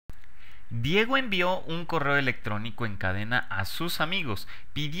Diego envió un correo electrónico en cadena a sus amigos,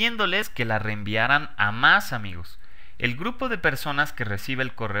 pidiéndoles que la reenviaran a más amigos. El grupo de personas que recibe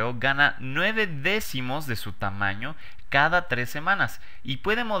el correo gana 9 décimos de su tamaño cada 3 semanas y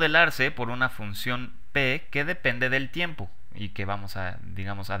puede modelarse por una función p que depende del tiempo y que vamos a,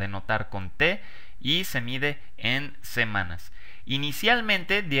 digamos, a denotar con t y se mide en semanas.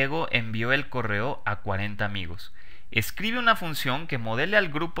 Inicialmente, Diego envió el correo a 40 amigos. Escribe una función que modele al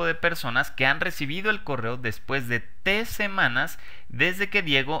grupo de personas que han recibido el correo después de t semanas desde que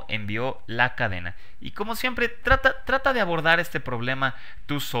Diego envió la cadena. Y como siempre, trata de abordar este problema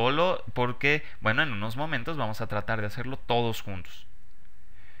tú solo porque, bueno, en unos momentos vamos a tratar de hacerlo todos juntos.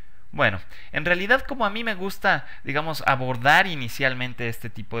 Bueno, en realidad como a mí me gusta, digamos, abordar inicialmente este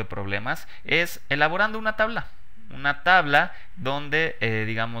tipo de problemas es elaborando una tabla. Una tabla donde,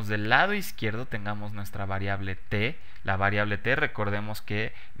 digamos, del lado izquierdo tengamos nuestra variable t. La variable t, recordemos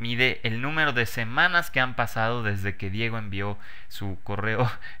que mide el número de semanas que han pasado desde que Diego envió su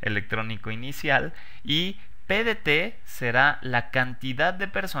correo electrónico inicial. Y p de t será la cantidad de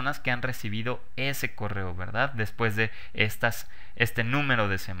personas que han recibido ese correo, ¿verdad? Después de este número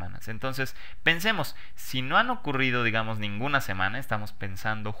de semanas. Entonces, pensemos, si no han ocurrido, digamos, ninguna semana, estamos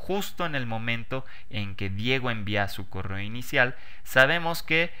pensando justo en el momento en que Diego envía su correo inicial, sabemos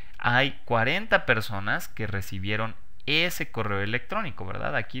que hay 40 personas que recibieron ese correo electrónico,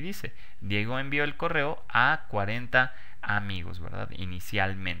 ¿verdad? Aquí dice, Diego envió el correo a 40 amigos, ¿verdad?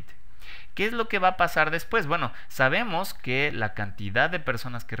 Inicialmente. ¿Qué es lo que va a pasar después? Bueno, sabemos que la cantidad de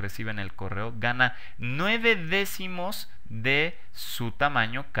personas que reciben el correo gana 9 décimos de su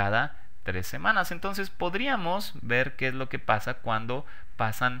tamaño cada 3 semanas. Entonces podríamos ver qué es lo que pasa cuando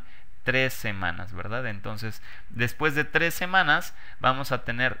pasan 3 semanas, ¿verdad? Entonces, después de 3 semanas vamos a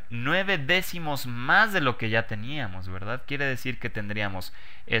tener 9 décimos más de lo que ya teníamos, ¿verdad? Quiere decir que tendríamos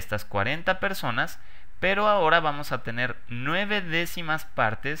estas 40 personas, pero ahora vamos a tener 9 décimas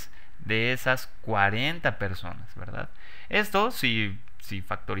partes de esas 40 personas, ¿verdad? Esto, si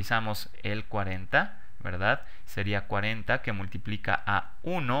factorizamos el 40, ¿verdad? Sería 40 que multiplica a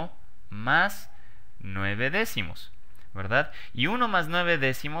 1 más 9 décimos, ¿verdad? Y 1 más 9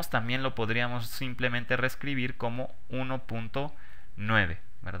 décimos también lo podríamos simplemente reescribir como 1.9,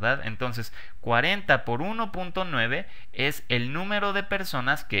 ¿verdad? Entonces, 40 por 1.9 es el número de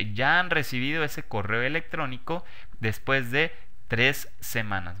personas que ya han recibido ese correo electrónico después de 3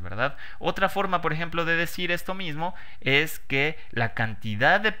 semanas, ¿verdad? Otra forma, por ejemplo, de decir esto mismo es que la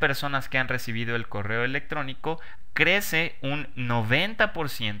cantidad de personas que han recibido el correo electrónico crece un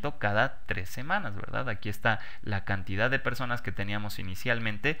 90% cada 3 semanas, ¿verdad? Aquí está la cantidad de personas que teníamos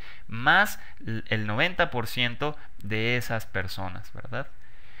inicialmente más el 90% de esas personas, ¿verdad?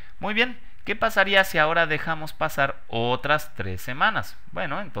 Muy bien, ¿qué pasaría si ahora dejamos pasar otras 3 semanas?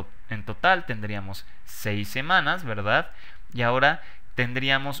 Bueno, en total tendríamos 6 semanas, ¿verdad? Y ahora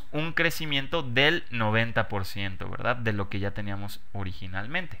tendríamos un crecimiento del 90%, ¿verdad? De lo que ya teníamos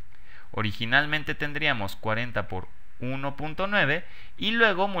originalmente. Originalmente tendríamos 40 por 1.9 y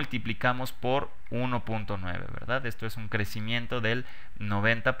luego multiplicamos por 1.9, ¿verdad? Esto es un crecimiento del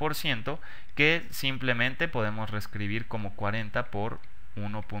 90% que simplemente podemos reescribir como 40 por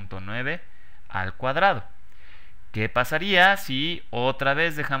 1.9 al cuadrado. ¿Qué pasaría si otra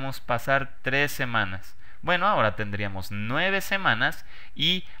vez dejamos pasar 3 semanas? Bueno, ahora tendríamos 9 semanas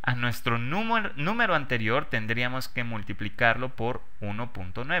y a nuestro número anterior tendríamos que multiplicarlo por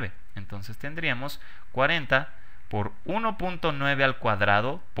 1.9. Entonces tendríamos 40 por 1.9 al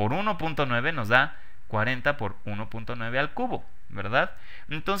cuadrado por 1.9 nos da 40 por 1.9 al cubo, ¿verdad?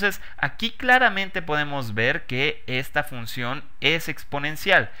 Entonces aquí claramente podemos ver que esta función es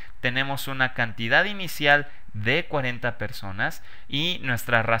exponencial. Tenemos una cantidad inicial de 40 personas y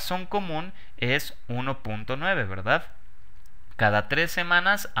nuestra razón común es 1.9, ¿verdad? Cada 3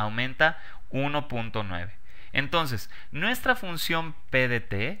 semanas aumenta 1.9. Entonces, nuestra función p de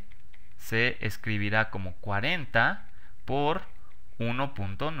t se escribirá como 40 por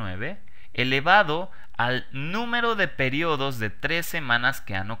 1.9 elevado al número de periodos de 3 semanas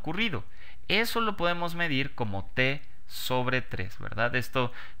que han ocurrido. Eso lo podemos medir como t sobre 3, ¿verdad?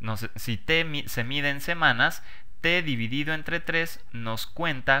 Esto, si t se mide en semanas, t dividido entre 3 nos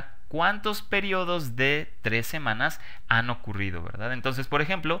cuenta cuántos periodos de 3 semanas han ocurrido, ¿verdad? Entonces, por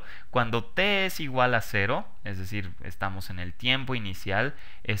ejemplo, cuando t es igual a 0, es decir, estamos en el tiempo inicial,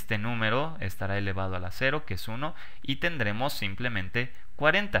 este número estará elevado a la 0, que es 1, y tendremos simplemente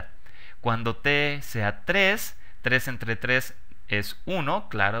 40. Cuando t sea 3, 3 entre 3 es 1,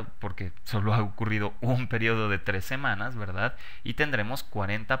 claro, porque solo ha ocurrido un periodo de 3 semanas, ¿verdad? Y tendremos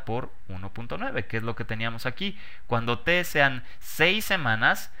 40 por 1.9, que es lo que teníamos aquí. Cuando t sean 6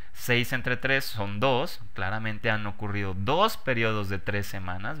 semanas, 6 entre 3 son 2, claramente han ocurrido 2 periodos de 3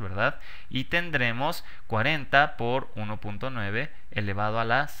 semanas, ¿verdad? Y tendremos 40 por 1.9 elevado a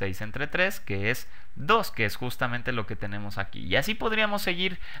la 6 entre 3, que es 2, que es justamente lo que tenemos aquí. Y así podríamos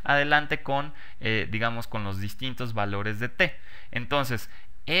seguir adelante con, digamos, con los distintos valores de t. Entonces,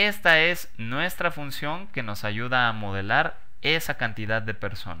 esta es nuestra función que nos ayuda a modelar esa cantidad de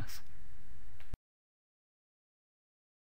personas.